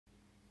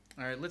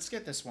All right, let's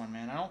get this one,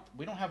 man.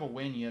 We don't have a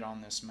win yet on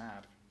this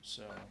map,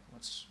 so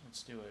let's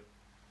do it.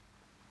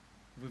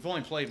 We've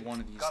only played one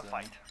of these.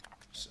 Gunfight.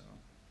 So.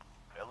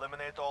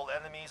 Eliminate all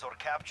enemies or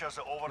capture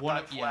the overtime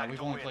One, flag yeah, we've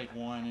to only win. played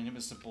one, and it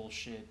was the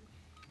bullshit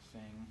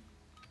thing.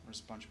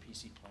 There's a bunch of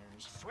PC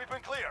players. Sweep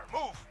and clear.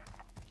 Move.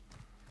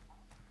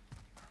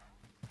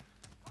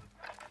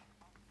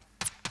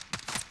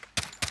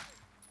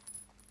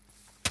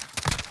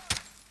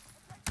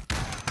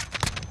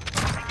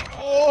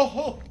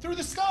 Oh, through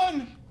the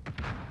stun!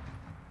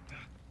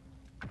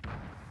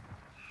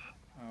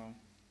 Oh.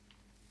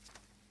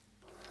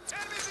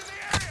 Enemies in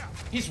the area.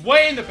 He's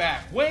way in the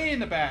back. Way in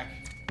the back.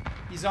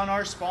 He's on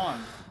our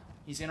spawn.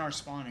 He's in our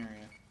spawn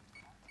area.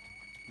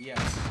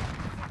 Yes.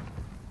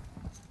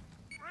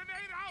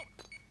 Grenade out.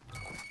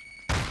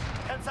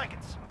 10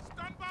 seconds.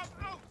 Stun bomb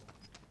out.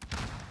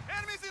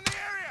 Enemies in the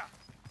area.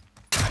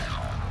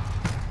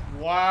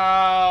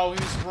 Wow,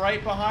 he was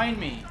right behind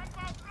me. Stun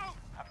bomb out.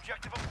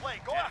 Objective in play.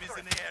 Go after it. Enemies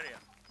in the area.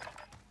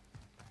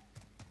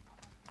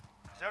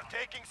 They're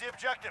taking the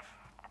objective.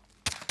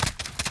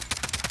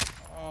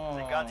 Oh.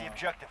 They got the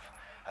objective.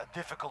 A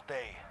difficult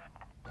day.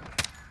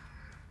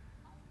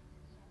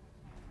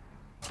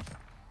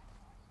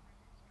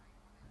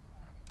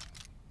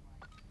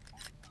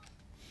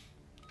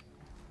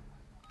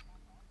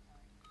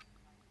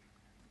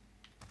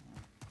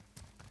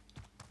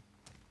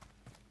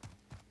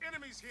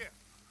 Enemies here.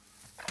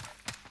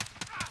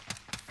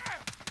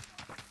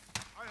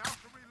 I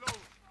have to reload.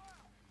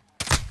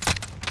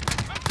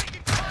 I'm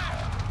taking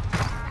fire.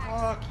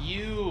 Fuck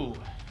you.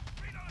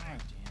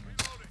 God damn it.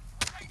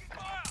 Taking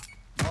fire.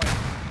 No.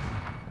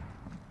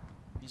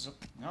 He's a...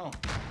 No.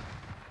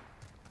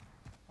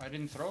 I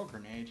didn't throw a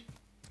grenade.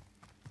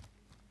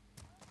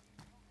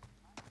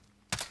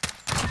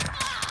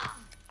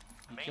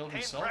 He killed Maintain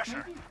himself,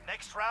 pressure. maybe?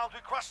 Next round we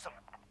crush them.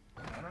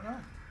 I don't know.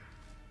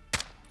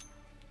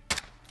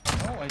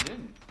 No, I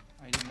didn't.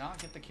 I did not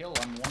get the kill.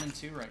 I'm 1 and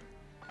 2 right.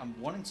 I'm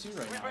 1 and 2 right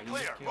Sweep now. I and didn't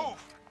clear. get killed.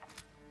 Move.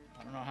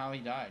 I don't know how he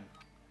died.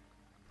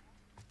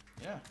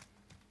 Yeah.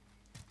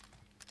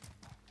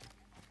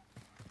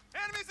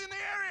 Enemies in the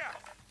area.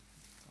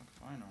 Fuck,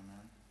 fine on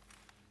man.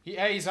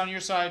 Hey, he's on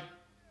your side.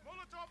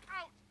 Molotov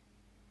out.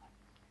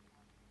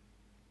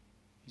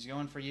 He's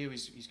going for you.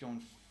 He's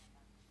going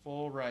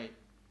full right.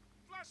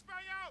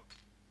 Flashbang out.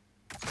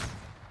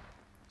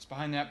 He's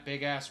behind that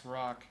big ass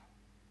rock.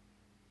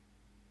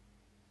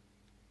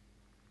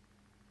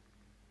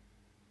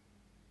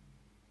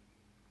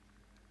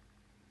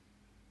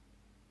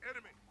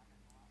 Enemy.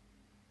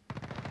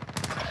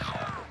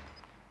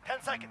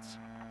 10 seconds.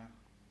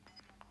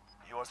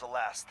 You are the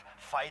last.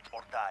 Fight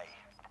or die.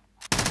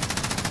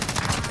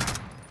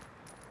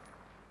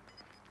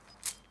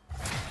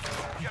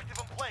 Objective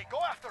in play. Go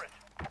after it.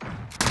 Got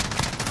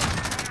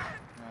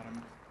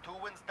him. 2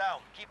 wins down.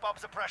 Keep up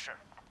the pressure.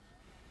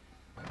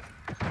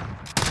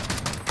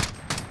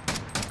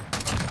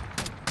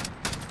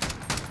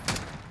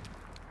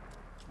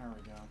 There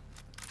we go.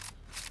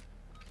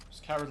 It's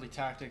cowardly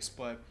tactics,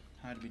 but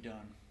had to be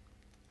done.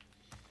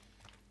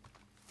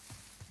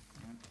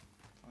 Yep.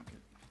 Fuck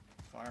it.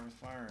 Fire with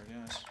fire, I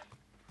guess.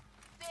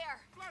 There!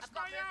 I've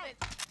got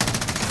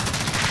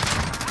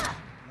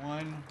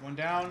movement. One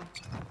down.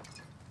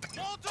 Okay.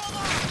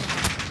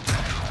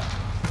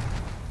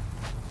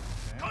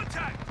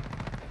 Contact!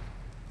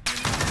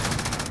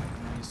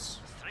 Nice.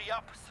 3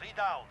 up, 3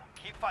 down.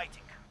 Keep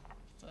fighting.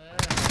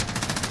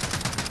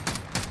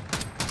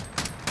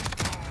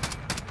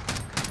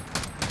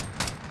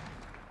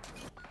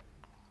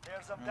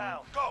 There's them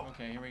down. Go!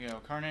 Okay, here we go.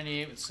 Car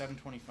 98 with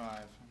 725.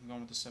 I'm going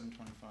with the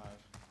 725.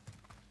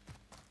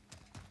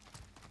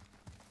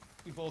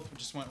 We both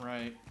just went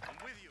right. I'm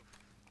with you.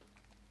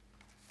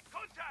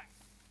 Contact!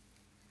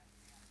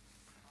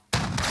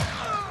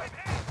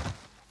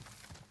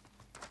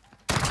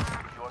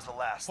 Yours the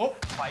last. Oh.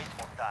 Fight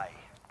or die.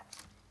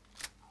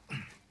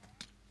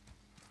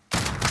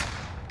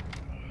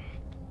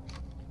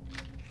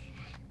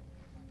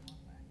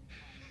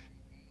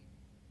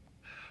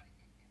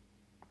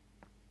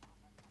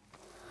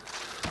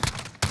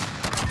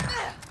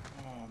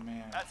 Oh,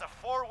 man. That's a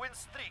 4-win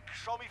streak.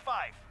 Show me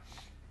 5.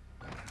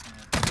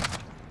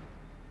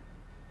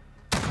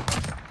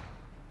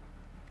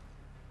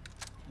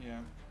 Yeah.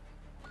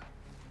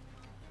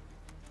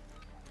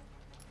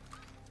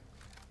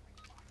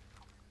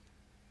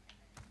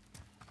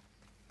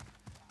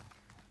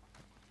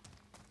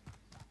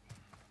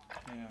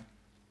 Yeah.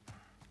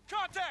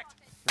 Contact!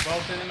 We're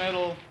both in the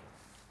middle.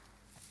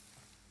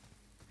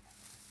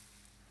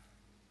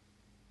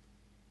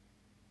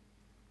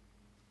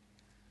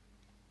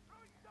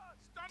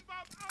 Stun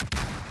bomb out!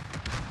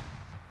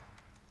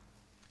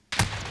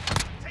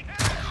 Take that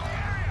in the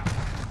area!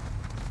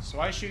 So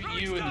I shoot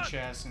you in the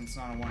chest and it's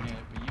not a one hit,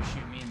 but you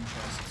shoot me in the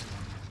chest. It's a one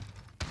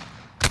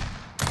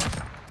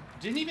hit.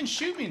 Didn't even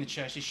shoot me in the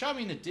chest. He shot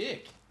me in the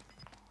dick.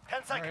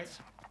 10 seconds.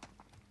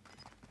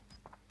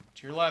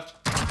 To your left.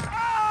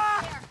 Ah!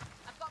 There!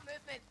 I've got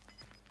movement.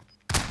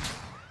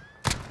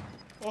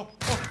 Oh.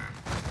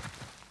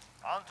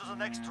 On to the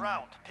next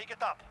round. Pick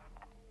it up.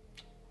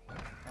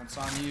 That's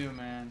on you,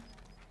 man.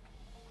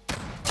 Damn.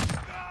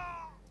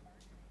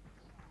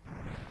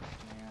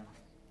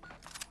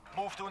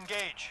 Move to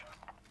engage.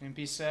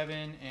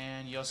 MP7,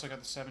 and you also got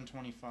the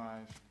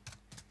 725.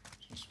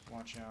 Just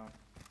watch out.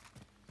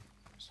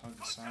 Just hug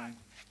the side.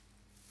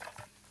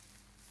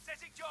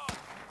 Setting charge.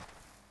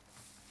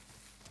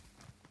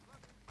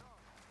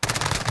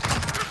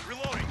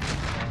 Reloading.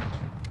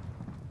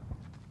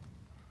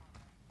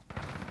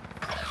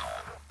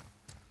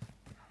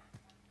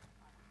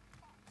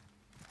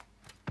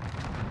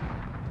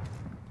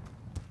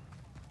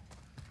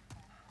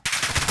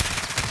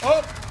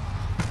 Oh!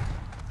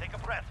 Take a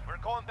breath. We're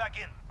going back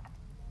in.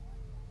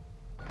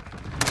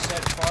 You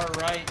said far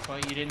right,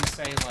 but you didn't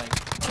say, like,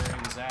 where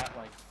he was at,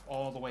 like,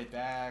 all the way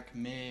back,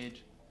 mid.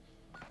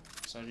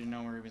 So I didn't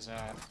know where he was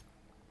at.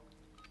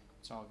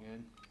 It's all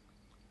good.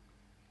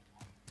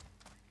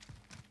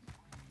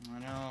 I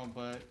know,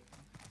 but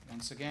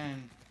once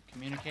again,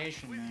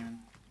 communication, man.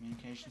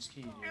 Communication's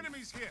key, dude.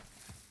 Enemies here.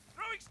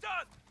 Throwing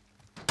stun.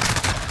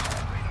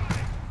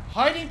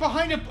 Hiding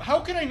behind a... How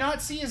could I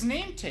not see his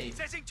name tape?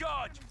 Setting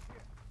charge.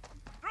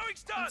 Throwing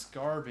stun. That's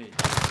garbage.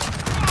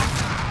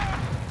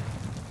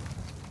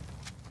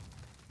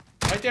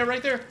 Right there,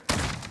 right there.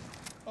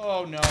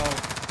 Oh, no.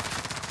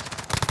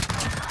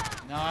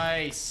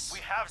 Nice. We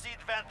have the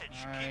advantage.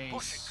 Keep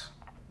pushing. Nice.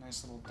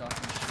 Nice little duck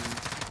and shoot.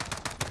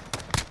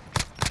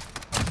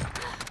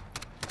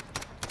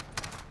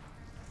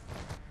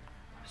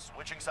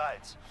 Switching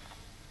sides.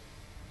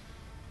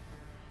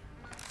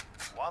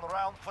 One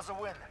round for the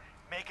win.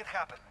 Make it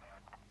happen.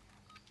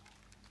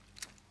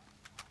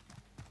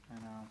 I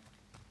know.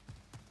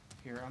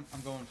 Here,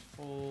 I'm going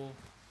full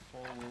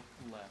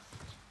left.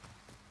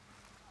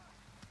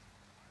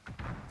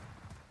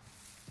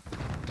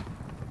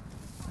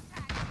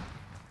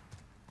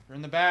 You're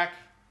in the back.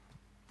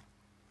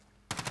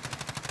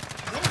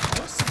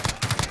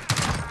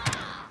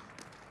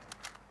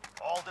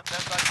 All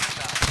depends on you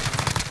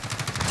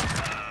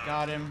now.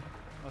 Got him.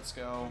 Let's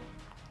go.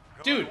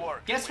 Good Dude,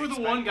 work. guess where We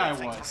the one expect guy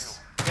nothing from was.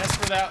 you. Guess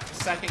where that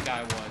second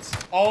guy was.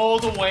 All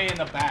the way in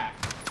the back.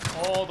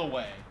 All the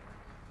way.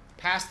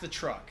 Past the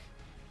truck.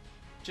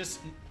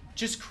 Just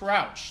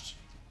crouched.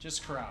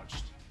 Just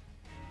crouched.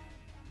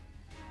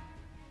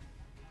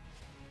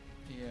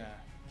 Yeah.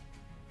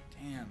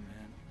 Damn,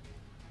 man.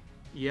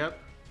 Yep.